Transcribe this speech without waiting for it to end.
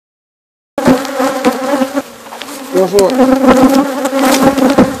Go for it.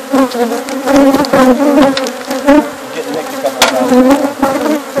 Getting nicked a couple of times.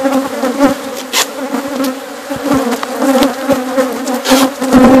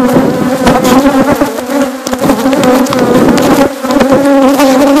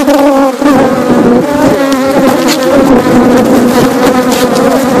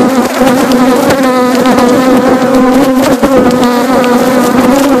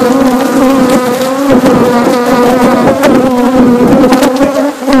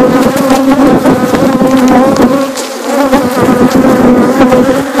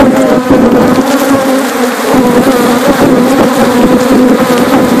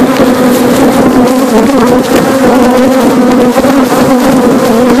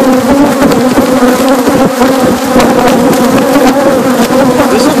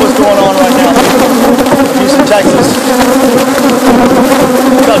 Texas.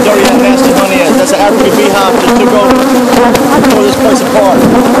 Look how dirty that nasty honey is. That's an African beehive that took over. Tore this place apart.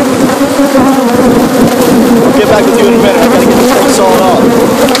 I'll get back with you in a minute. I gotta get this thing sawn off.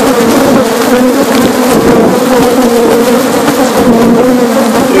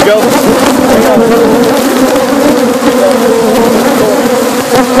 Here you go.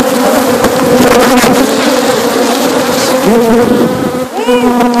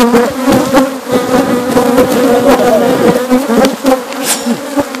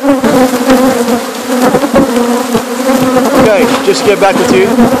 Okay, just to get back with you,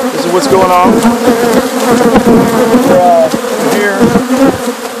 this is what's going on. We're here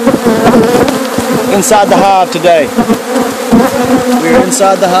inside the hive today. We're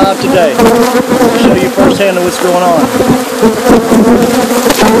inside the hive today. I'll show you firsthand what's going on.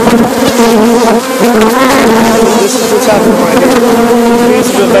 This is what's happening right here. Bees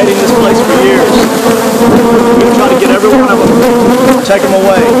have been invading this place for years. We're going to try to get every one of them, take them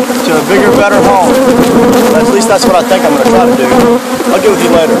away to a bigger, better home. At least that's what I think I'm going to try to do. I'll get with you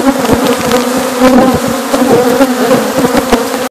later.